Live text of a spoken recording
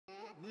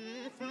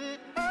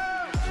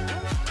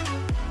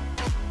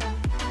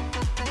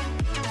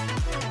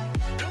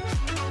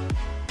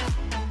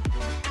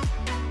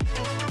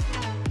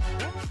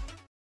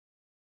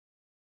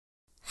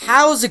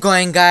How's it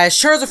going, guys?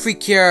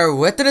 Charizard here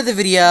with another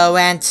video,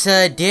 and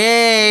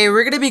today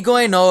we're gonna be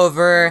going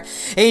over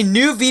a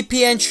new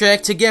VPN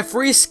trick to get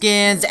free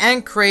skins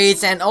and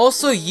crates and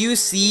also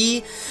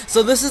UC.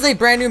 So this is a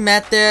brand new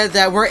method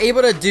that we're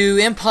able to do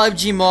in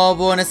PUBG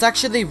Mobile, and it's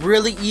actually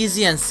really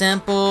easy and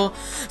simple.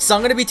 So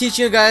I'm gonna be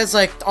teaching you guys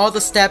like all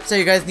the steps that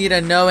you guys need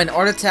to know in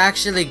order to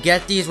actually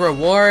get these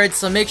rewards.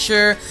 So make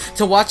sure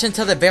to watch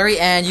until the very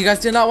end. You guys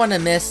do not want to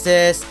miss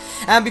this.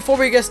 And before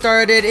we get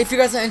started, if you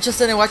guys are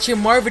interested in watching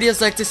more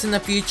videos like this in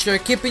the future,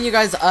 keeping you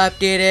guys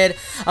updated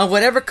on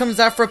whatever comes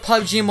out for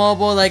PUBG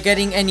Mobile, like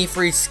getting any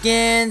free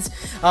skins,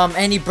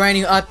 any brand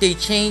new update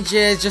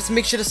changes, just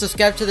make sure to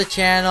subscribe to the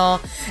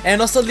channel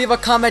and also leave a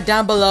comment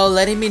down below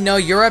letting me know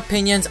your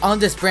opinions on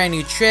this brand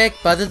new trick.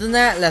 But other than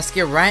that, let's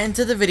get right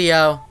into the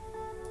video.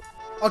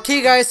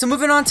 Okay guys, so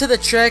moving on to the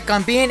trick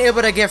on being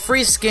able to get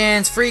free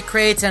skins, free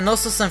crates, and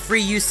also some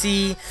free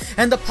UC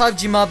in the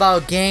PUBG Mobile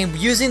game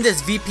using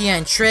this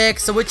VPN trick.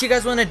 So what you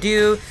guys want to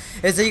do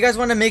is that you guys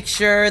want to make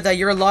sure that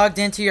you're logged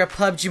into your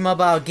PUBG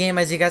Mobile game,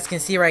 as you guys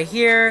can see right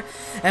here.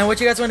 And what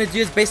you guys want to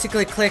do is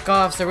basically click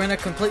off. So we're going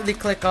to completely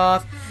click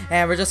off,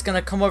 and we're just going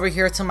to come over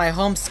here to my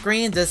home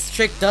screen. This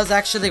trick does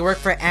actually work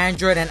for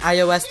Android and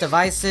iOS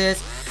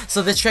devices,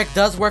 so this trick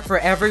does work for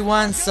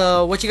everyone.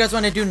 So what you guys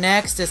want to do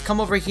next is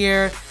come over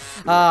here.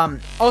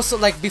 Also,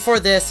 like before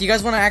this, you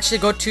guys want to actually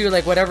go to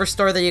like whatever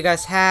store that you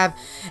guys have,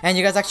 and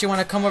you guys actually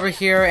want to come over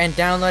here and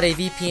download a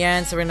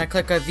VPN. So we're gonna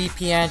click a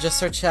VPN, just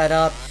search that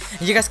up,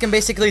 and you guys can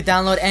basically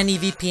download any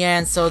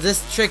VPN. So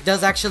this trick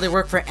does actually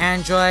work for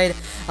Android,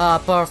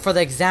 but for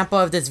the example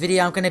of this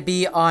video, I'm gonna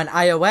be on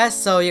iOS.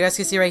 So you guys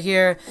can see right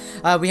here,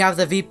 we have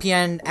the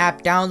VPN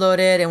app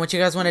downloaded, and what you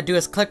guys want to do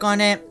is click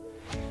on it.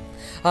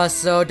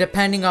 So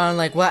depending on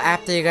like what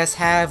app that you guys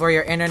have or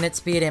your internet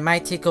speed, it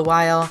might take a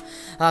while.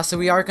 So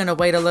we are gonna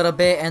wait a little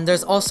bit, and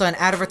there's also an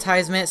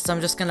advertisement, so I'm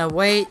just gonna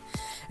wait,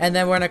 and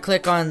then we're gonna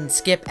click on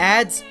skip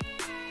ads.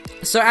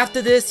 So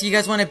after this, you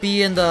guys want to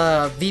be in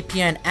the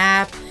VPN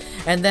app,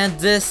 and then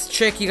this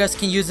trick you guys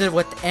can use it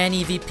with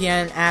any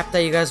VPN app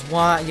that you guys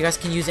want. You guys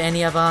can use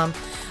any of them.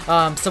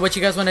 So what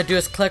you guys want to do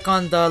is click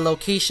on the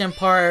location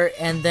part,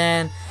 and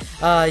then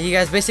you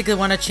guys basically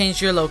want to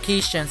change your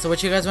location. So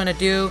what you guys want to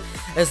do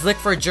is look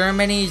for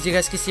Germany. As you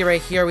guys can see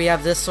right here, we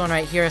have this one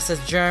right here. It says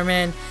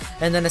German,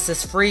 and then it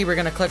says free. We're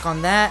gonna click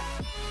on that.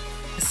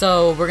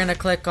 So we're gonna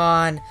click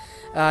on,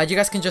 you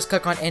guys can just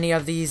click on any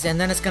of these, and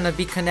then it's gonna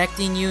be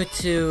connecting you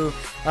to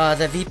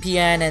the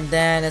VPN, and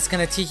then it's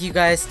gonna take you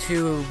guys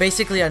to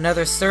basically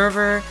another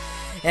server.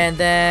 And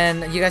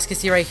then you guys can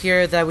see right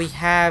here that we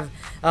have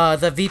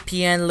the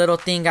VPN little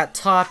thing at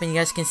top, and you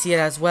guys can see it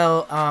as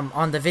well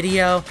on the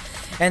video.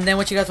 And then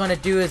what you guys want to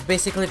do is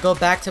basically go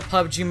back to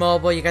PUBG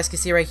Mobile. You guys can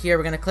see right here,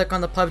 we're going to click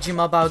on the PUBG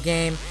Mobile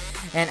game,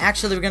 and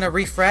actually we're going to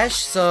refresh.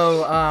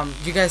 So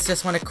you guys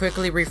just want to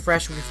quickly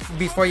refresh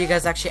before you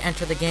guys actually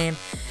enter the game,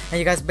 and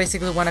you guys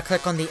basically want to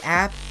click on the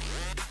app.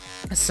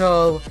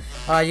 So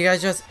you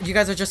guys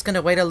are just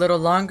gonna wait a little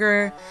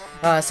longer.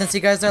 Since you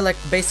guys are like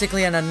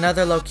basically in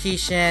another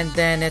location,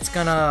 then it's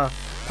gonna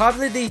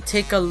probably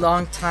take a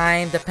long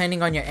time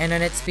depending on your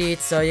internet speed.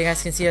 So you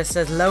guys can see it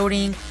says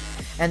loading,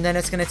 and then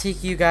it's gonna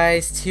take you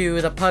guys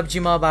to the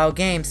PUBG Mobile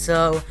game.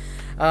 So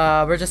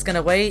we're just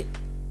gonna wait,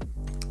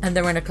 and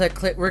then we're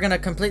gonna we're gonna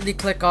completely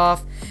click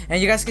off,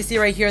 and you guys can see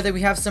right here that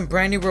we have some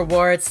brand new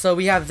rewards. So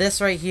we have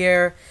this right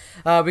here.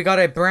 We got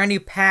a brand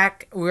new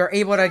pack. We were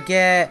able to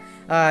get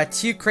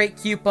 2 crate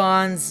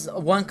coupons,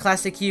 1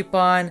 classic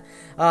coupon,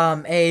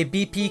 a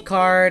BP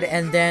card,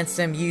 and then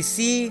some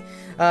UC.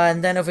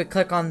 And then if we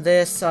click on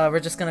this, we're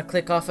just gonna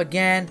click off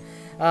again.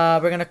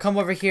 We're gonna come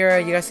over here.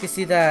 You guys can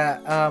see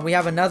that we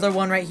have another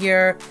one right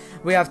here.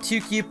 We have 2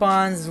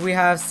 coupons, we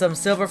have some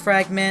silver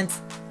fragments,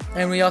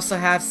 and we also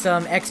have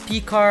some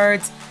XP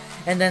cards,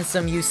 and then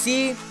some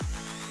UC.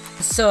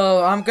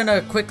 So I'm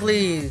gonna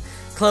quickly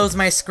close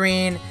my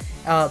screen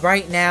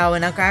right now,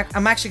 and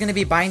I'm actually going to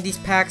be buying these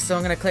packs. So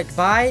I'm going to click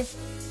buy,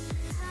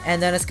 and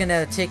then it's going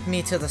to take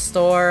me to the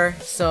store.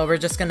 So we're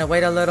just going to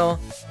wait a little,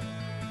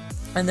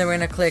 and then we're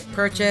going to click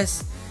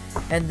purchase,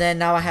 and then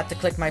now I have to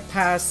click my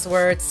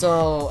password.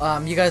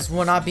 So you guys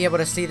will not be able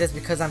to see this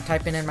because I'm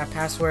typing in my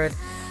password.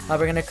 We're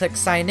going to click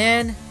sign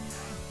in,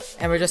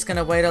 and we're just going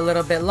to wait a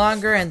little bit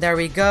longer, and there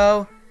we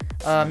go.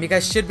 You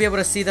guys should be able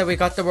to see that we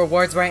got the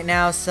rewards right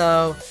now.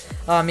 So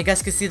you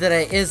guys can see that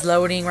it is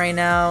loading right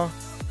now.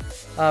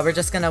 We're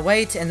just gonna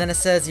wait, and then it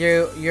says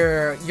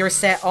you're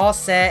set, all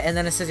set, and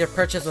then it says your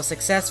purchase was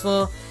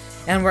successful,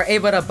 and we're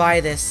able to buy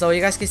this. So you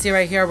guys can see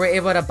right here, we're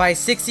able to buy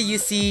 60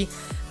 UC,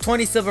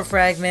 20 silver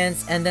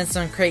fragments, and then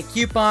some crate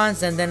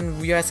coupons. And then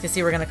you guys can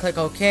see we're gonna click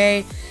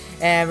OK,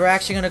 and we're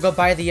actually gonna go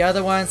buy the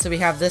other one. So we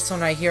have this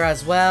one right here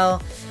as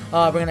well.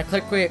 We're gonna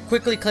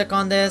quickly click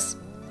on this.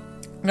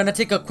 I'm gonna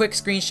take a quick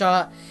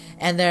screenshot,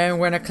 and then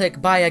we're gonna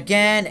click buy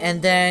again,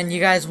 and then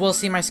you guys will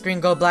see my screen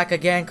go black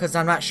again because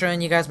I'm not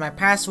showing you guys my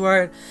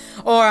password,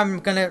 or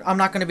I'm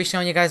not gonna be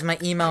showing you guys my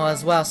email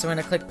as well. So we're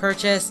gonna click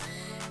purchase,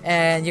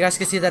 and you guys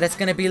can see that it's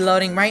gonna be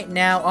loading right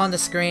now on the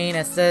screen.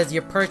 It says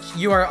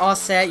you are all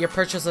set, your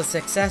purchase was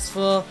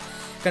successful.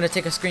 gonna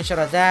take a screenshot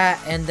of that,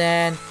 and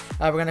then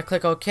we're gonna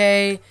click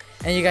OK,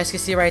 and you guys can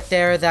see right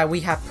there that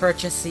we have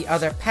purchased the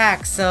other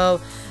pack. So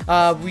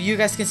you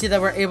guys can see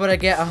that we're able to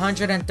get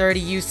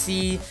 130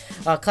 UC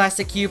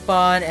classic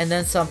coupon, and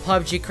then some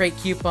PUBG crate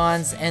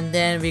coupons, and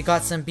then we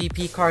got some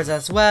BP cards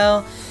as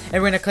well.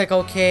 And we're gonna click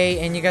OK,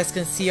 and you guys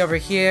can see over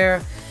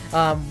here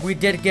we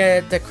did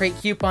get the crate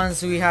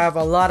coupons. We have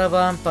a lot of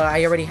them, but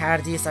I already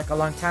had these like a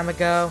long time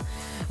ago.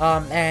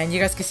 And you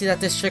guys can see that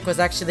this trick was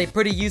actually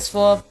pretty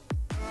useful.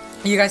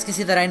 You guys can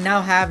see that I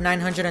now have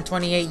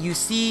 928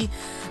 UC.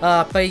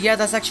 But yeah,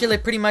 that's actually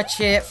pretty much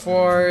it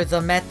for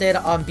the method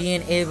on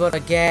being able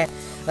to get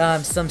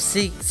some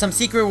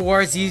secret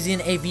rewards using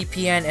a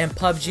VPN in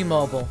PUBG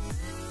Mobile.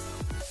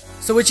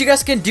 So what you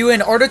guys can do in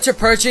order to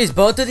purchase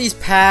both of these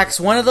packs,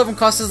 one of them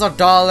costs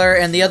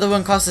 $1 and the other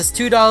one costs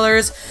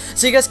 $2.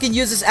 So you guys can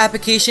use this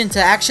application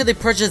to actually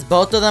purchase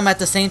both of them at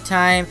the same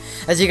time,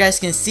 as you guys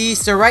can see.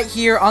 So right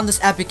here on this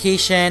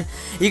application,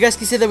 you guys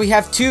can see that we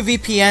have 2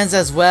 VPNs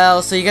as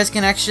well. So you guys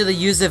can actually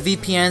use the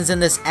VPNs in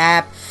this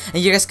app,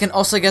 and you guys can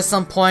also get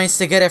some points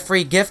to get a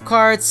free gift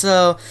card.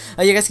 So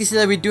you guys can see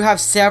that we do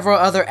have several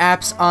other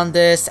apps on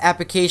this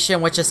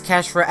application, which is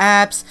Cash for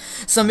Apps.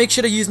 So make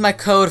sure to use my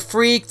code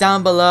FREAK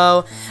down below.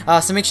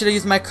 So make sure to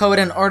use my code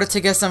in order to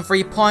get some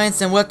free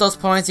points, and with those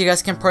points you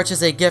guys can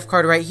purchase a gift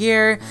card right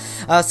here.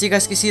 So you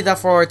guys can see that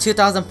for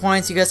 2,000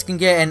 points you guys can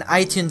get an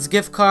iTunes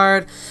gift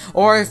card,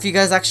 or if you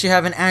guys actually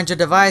have an Android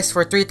device,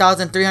 for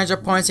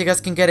 3,300 points you guys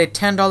can get a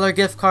 $10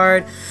 gift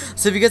card.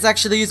 So if you guys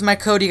actually use my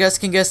code, you guys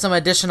can get some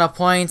additional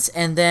points,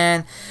 and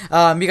then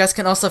you guys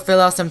can also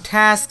fill out some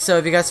tasks. So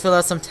if you guys fill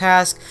out some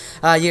tasks,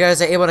 you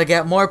guys are able to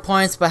get more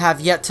points, but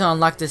have yet to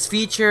unlock this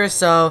feature.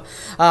 So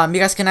you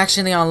guys can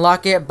actually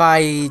unlock it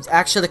by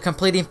actually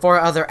completing 4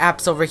 other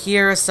apps over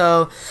here.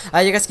 So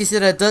you guys can see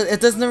that it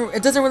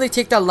doesn't really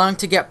take that long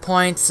to get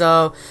points.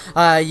 So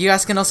you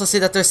guys can also see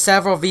that there's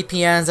several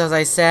VPNs, as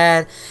I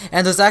said,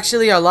 and there's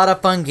actually a lot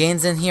of fun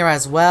games in here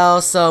as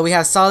well. So we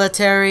have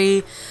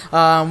solitary,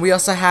 we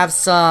also have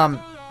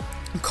some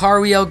car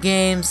wheel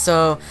games.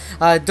 So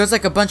there's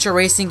like a bunch of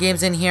racing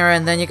games in here,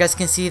 and then you guys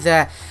can see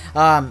that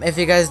if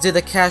you guys do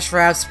the Cash for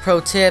Apps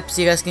pro tips,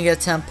 you guys can get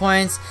 10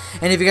 points,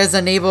 and if you guys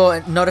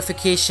enable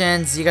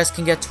notifications, you guys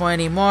can get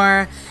 20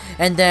 more.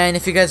 And then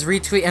if you guys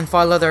retweet and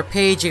follow their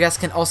page, you guys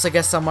can also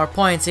get some more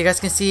points. So you guys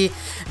can see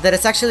that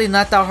it's actually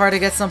not that hard to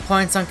get some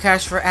points on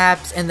Cash for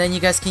Apps, and then you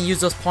guys can use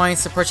those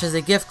points to purchase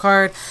a gift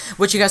card,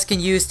 which you guys can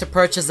use to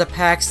purchase the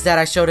packs that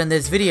I showed in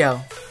this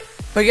video.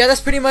 But yeah,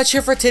 that's pretty much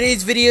it for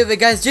today's video. If you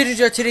guys did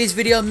enjoy today's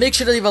video, make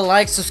sure to leave a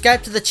like,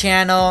 subscribe to the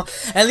channel,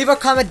 and leave a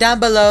comment down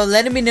below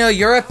letting me know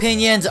your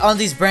opinions on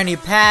these brand new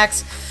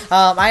packs.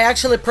 I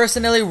actually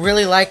personally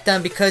really like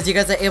them because you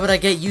guys are able to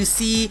get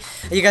UC,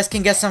 you guys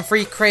can get some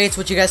free crates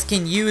which you guys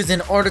can use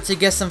in order to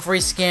get some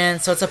free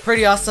skins. So it's a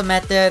pretty awesome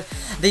method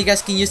that you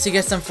guys can use to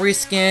get some free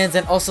skins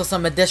and also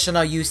some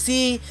additional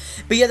UC.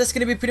 But yeah, that's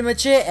gonna be pretty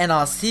much it, and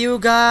I'll see you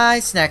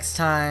guys next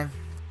time.